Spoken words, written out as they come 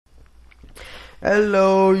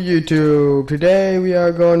Hello YouTube. Today we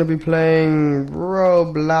are going to be playing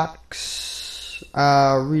Roblox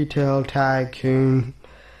Retail Tycoon.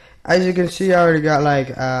 As you can see, I already got like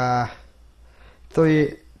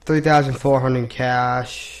 3,400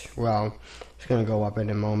 cash. Well, it's gonna go up in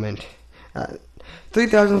a moment.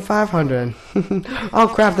 3,500.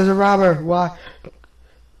 Oh crap, there's a robber. Why?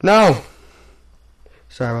 No!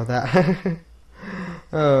 Sorry about that.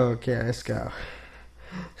 Okay, let's go.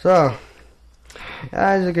 So,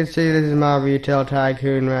 as you can see, this is my retail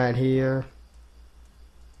tycoon right here.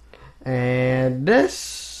 And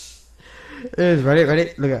this is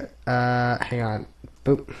ready. Look at hang on.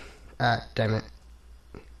 Boop. Damn it.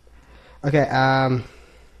 Okay,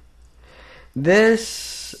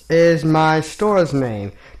 this is my store's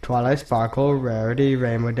name. Twilight Sparkle, Rarity,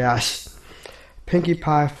 Rainbow Dash, Pinkie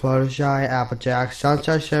Pie, Fluttershy, Applejack,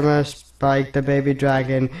 Sunshine Shimmer, Spike the Baby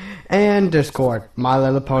Dragon, and Discord. My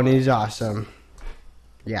Little Pony is awesome.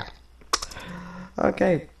 Yeah.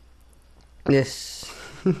 Okay. Yes.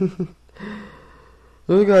 We're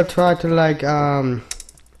gonna try to like oh,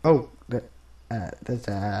 there's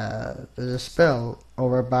a spill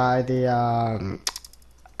over by the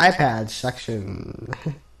iPad section.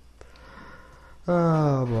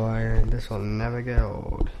 Oh boy, this will never get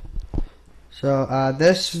old. So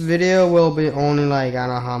this video will be only like I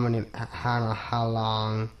don't know how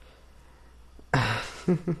long.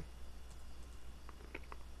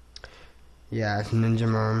 Yeah, it's Ninja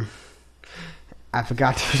Merm. I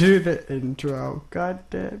forgot to do the intro. God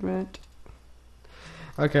damn it.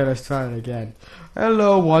 Okay, let's try it again.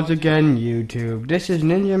 Hello once again, YouTube. This is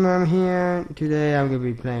Ninja Merm here. Today I'm going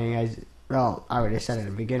to be playing as... Well, I already said it in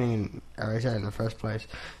the beginning, and I already said it in the first place.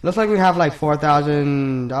 Looks like we have like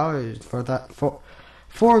 $4,000 for that. $4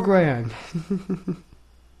 grand.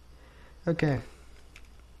 Okay.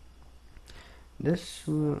 This...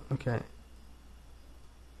 Okay.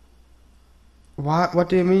 What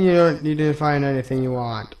do you mean you didn't find anything you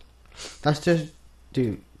want? That's just,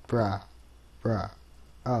 dude, bruh.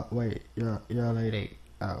 Oh wait, you're a lady.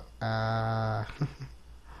 Oh, I'm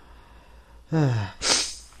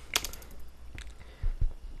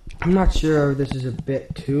not sure if this is a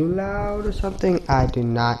bit too loud or something. I do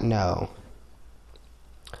not know.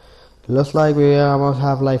 Looks like we almost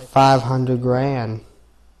have like 500 grand.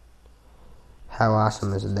 How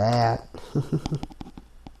awesome is that?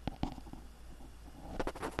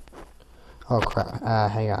 Oh crap,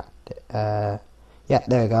 hang on. Yeah,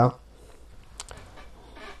 there we go.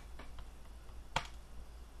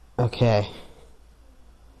 Okay.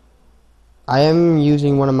 I am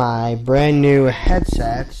using one of my brand new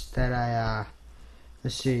headsets that I,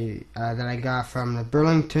 that I got from the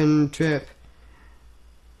Burlington trip.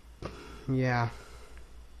 Yeah.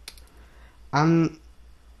 I'm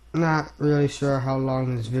not really sure how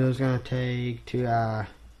long this video is gonna take to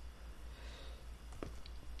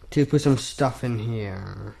put some stuff in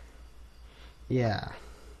here. Yeah.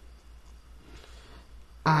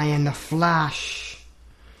 I am the Flash.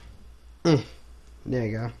 There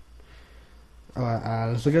you go.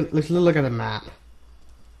 Oh, let's look at the map.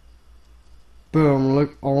 Boom!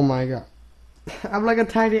 Look! Oh my god! I'm like a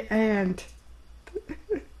tiny ant.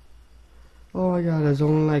 Oh my god! There's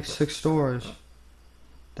only like 6 stores.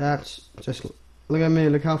 That's just look at me.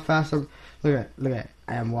 Look how fast I'm. Look at.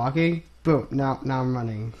 I am walking. Boom! Now I'm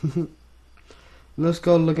running. Let's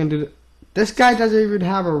go look into the... This guy doesn't even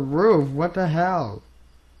have a roof. What the hell?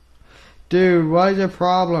 Dude, what is your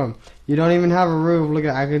problem? You don't even have a roof. Look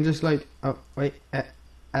at, I can just like, oh, wait,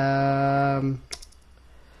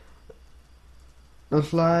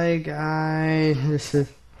 looks like this is,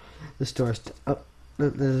 the store's, oh,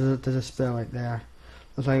 there's a spill right there.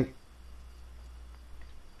 Looks like,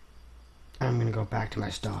 I'm gonna go back to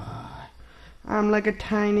my store. I'm like a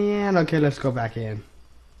tiny ant. Okay, let's go back in.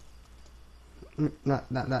 Not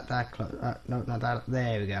that close. No, not that.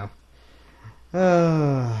 There we go.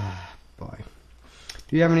 Oh, boy.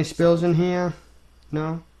 Do you have any spills in here?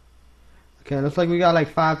 No? Okay, looks like we got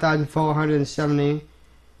like $5,470.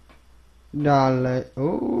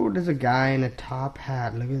 Oh, there's a guy in a top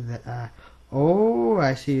hat. Look at that. Oh,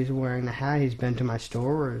 I see he's wearing the hat. He's been to my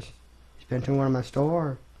stores. He's been to one of my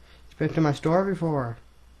stores. He's been to my store before.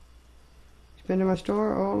 He's been to my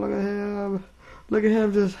store. Oh, look at him. Look at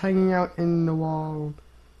him just hanging out in the wall.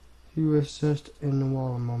 He was just in the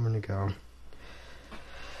wall a moment ago.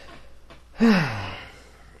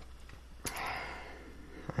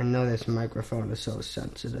 I know this microphone is so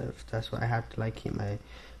sensitive. That's why I have to like keep my.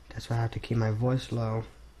 That's why I have to keep my voice low.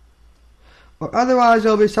 Or otherwise,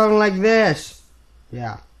 it'll be something like this.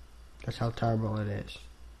 Yeah, that's how terrible it is.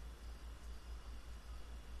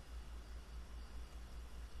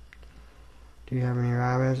 Do you have any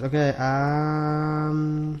rabbits? Okay,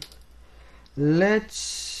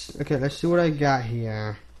 let's see what I got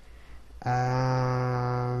here.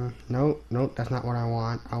 Nope, that's not what I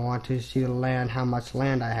want. I want to see the land, how much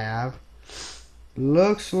land I have.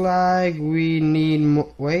 Looks like we need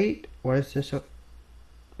more. Wait, what is this?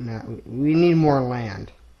 No, we need more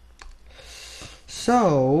land.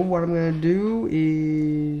 So, what I'm gonna do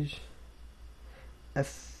is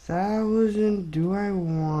 1,000. Do I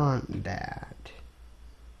want that?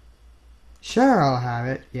 Sure, I'll have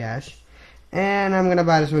it. Yes. And I'm gonna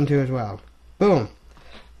buy this one too as well. Boom.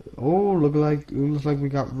 Oh, looks like we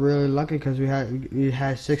got really lucky because we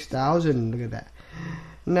had 6,000. Look at that.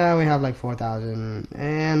 Now we have like 4,000,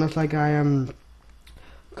 and looks like I am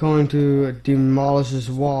going to demolish this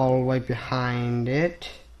wall right behind it.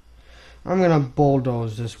 I'm gonna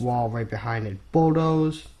bulldoze this wall right behind it.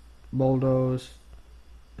 Bulldoze.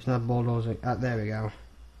 It's not bulldozing. There we go.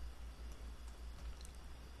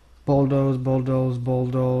 Bulldoze, and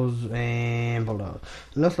bulldoze.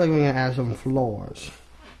 Looks like we're gonna add some floors.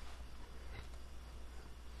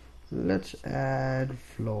 Let's add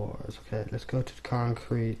floors. Okay, let's go to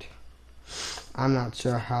concrete. I'm not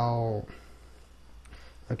sure how.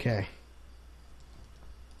 Okay.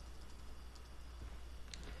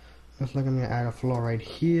 Looks like I'm gonna add a floor right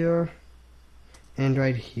here and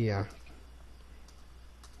right here.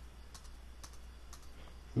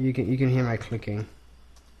 You can hear my clicking.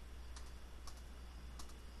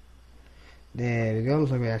 There we go.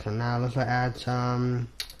 Looks like we add some. Now let's add some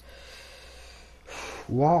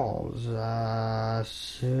walls.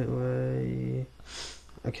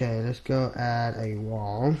 Okay, let's go add a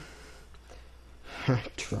wall.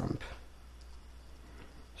 Trump.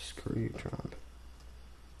 Screw you, Trump.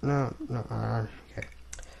 No, okay.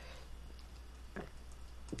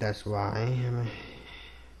 That's why.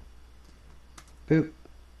 Boop.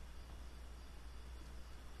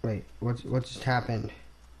 Wait, what just happened?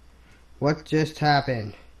 What just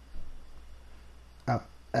happened? Oh,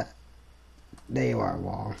 there you are,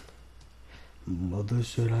 wall. Mother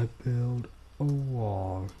said I build a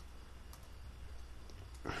wall.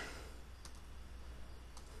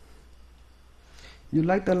 You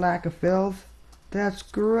like the lack of filth? That's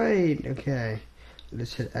great. Okay,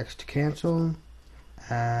 let's hit X to cancel.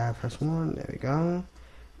 Press 1. There we go.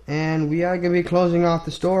 And we are gonna be closing off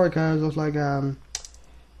the store because it looks like we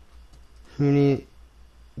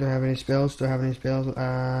don't have any spells.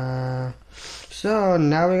 So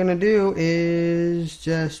now we're gonna do is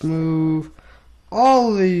just move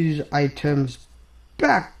all these items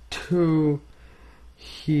back to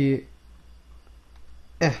here.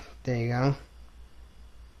 There you go.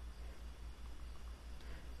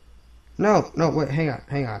 No, wait, hang on.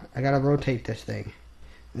 I gotta rotate this thing.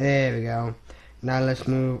 There we go. Now let's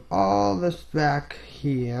move all this back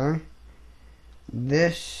here.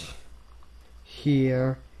 This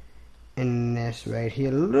here. And this right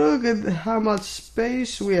here. Look at how much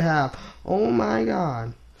space we have. Oh my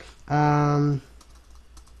god.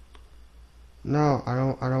 No, I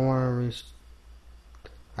don't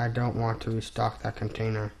want to restock that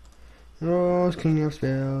container. Rose, clean up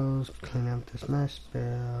spells, clean up this mess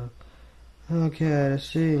spell. Okay, let's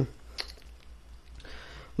see.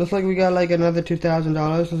 Looks like we got like another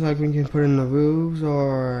 $2,000. Looks like we can put in the roofs,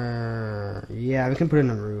 or yeah, we can put in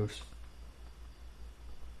the roofs.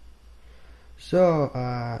 So,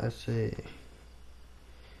 let's see.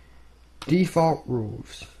 Default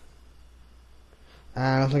roofs.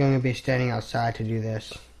 Looks like I'm gonna be standing outside to do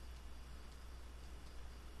this.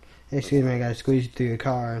 Excuse me, I gotta squeeze through the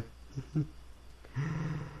car.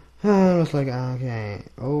 Looks like, okay,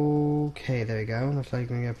 there we go. Looks like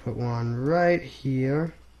we're gonna put one right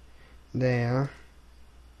here, there.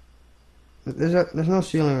 There's no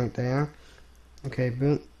ceiling right there. Okay,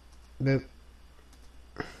 boop, boop.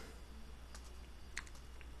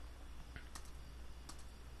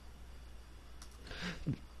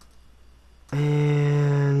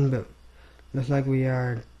 And boop. Looks like we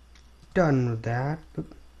are done with that. Boop.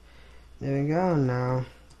 There we go. Now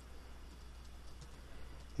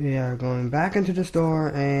we are going back into the store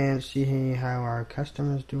and see how our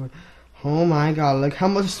customers doing. Oh my god, look how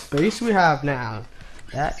much space we have now.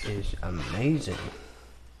 That is amazing.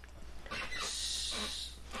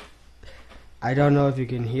 I don't know if you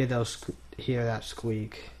can hear that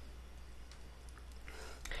squeak.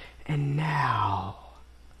 And now,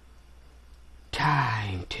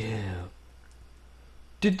 time to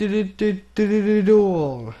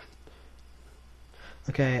duel.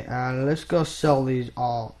 Okay, let's go sell these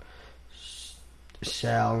all.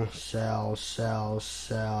 Sell.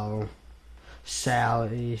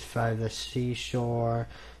 Sally by the seashore.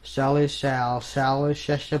 Sally.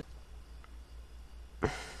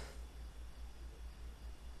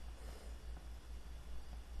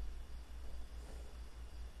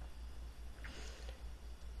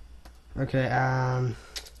 Okay,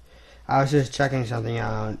 I was just checking something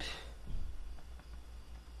out.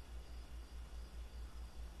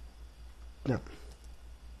 No.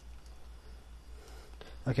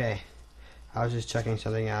 Okay, I was just checking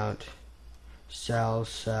something out. Sell.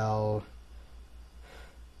 So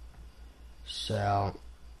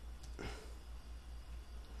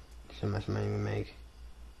much money we make.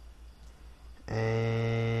 And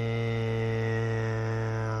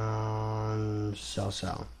sell.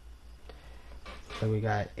 So we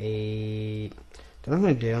got 8. What I'm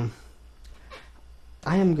gonna do,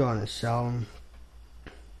 I am going to sell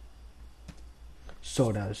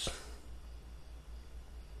sodas.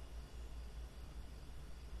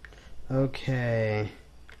 Okay.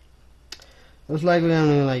 Looks like we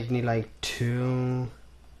only need like 2.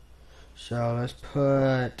 So let's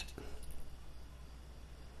put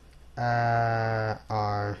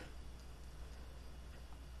R.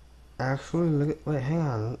 Actually, look at, wait, hang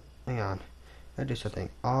on. Gotta do something.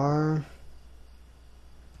 R.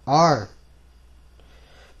 I'm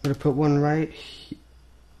gonna put one right here.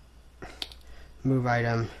 Move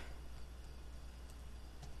item.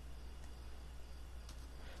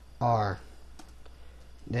 R.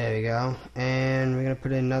 There we go. And we're gonna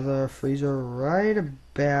put another freezer right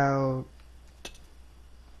about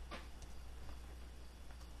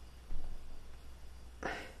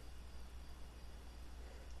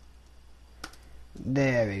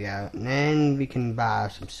there we go. And then we can buy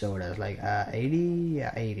some sodas, like 80?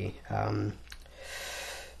 Yeah, 80.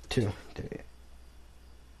 2, 3.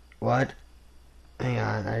 What? Hang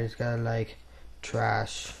on, I just gotta like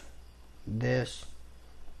trash this,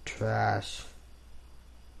 trash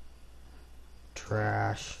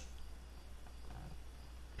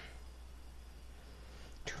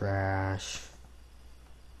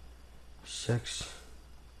 6,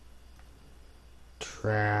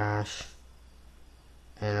 trash,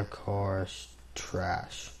 and of course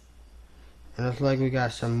trash. And looks like we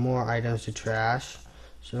got some more items to trash,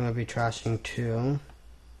 so I'm gonna be trashing 2.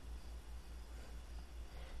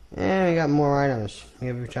 And we got more items.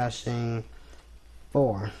 We're gonna be trashing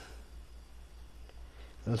 4.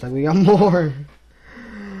 Looks like we got more.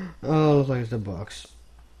 Oh, looks like it's the books.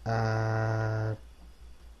 Boop.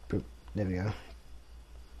 There we go.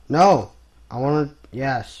 No! I wanna,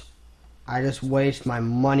 yes. I just waste my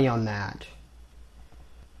money on that.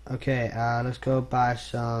 Okay, let's go buy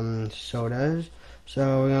some sodas.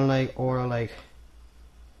 So we're gonna like order like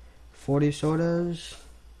 40 sodas.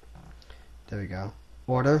 There we go.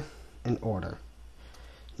 Order and order.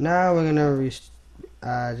 Now we're gonna just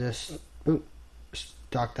boop,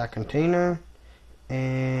 stock that container,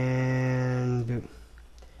 and boop.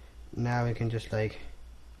 Now we can just like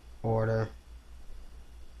order.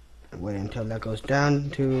 Wait until that goes down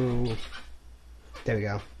to. There we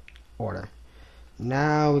go. Order.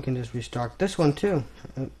 Now we can just restock this one too.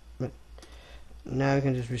 Now we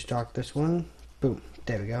can just restock this one. Boom.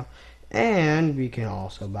 There we go. And we can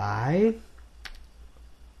also buy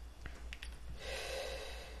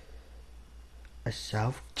a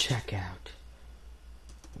self-checkout.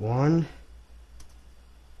 1,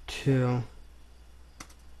 2.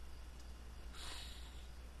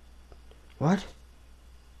 What?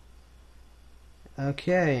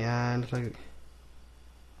 Okay, and it's like,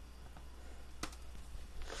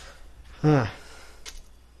 huh.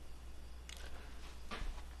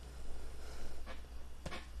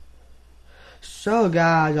 So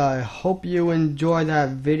guys, I hope you enjoyed that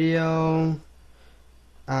video.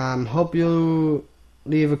 Hope you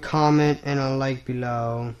leave a comment and a like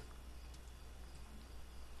below.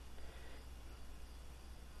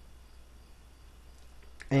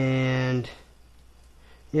 And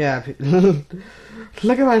yeah, look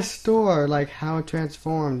at my store, like how it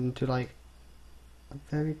transformed into like a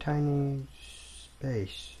very tiny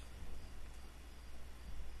space.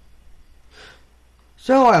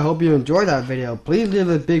 So I hope you enjoyed that video. Please leave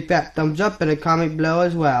a big fat thumbs up and a comment below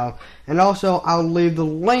as well. And also I'll leave the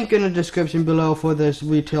link in the description below for this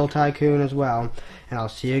retail tycoon as well. And I'll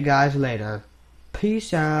see you guys later.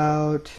 Peace out.